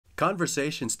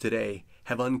Conversations today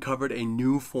have uncovered a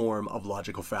new form of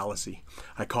logical fallacy.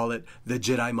 I call it the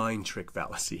Jedi Mind Trick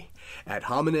Fallacy. Ad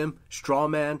hominem, straw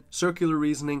man, circular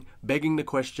reasoning, begging the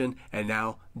question, and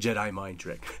now Jedi Mind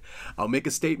Trick. I'll make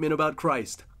a statement about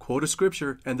Christ, quote a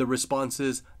scripture, and the response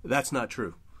is, that's not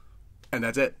true. And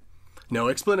that's it. No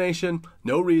explanation,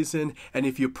 no reason, and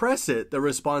if you press it, the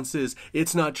response is,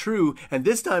 it's not true, and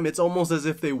this time it's almost as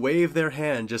if they wave their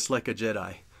hand just like a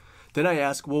Jedi. Then I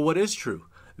ask, well, what is true?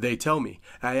 They tell me.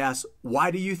 I ask, why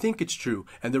do you think it's true?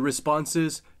 And the response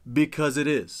is, because it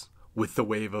is, with the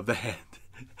wave of the hand.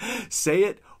 Say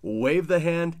it, wave the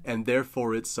hand, and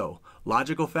therefore it's so.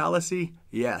 Logical fallacy?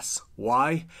 Yes.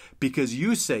 Why? Because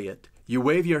you say it, you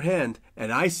wave your hand,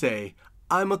 and I say,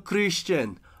 I'm a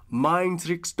Christian. Mind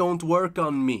tricks don't work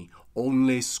on me,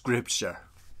 only scripture.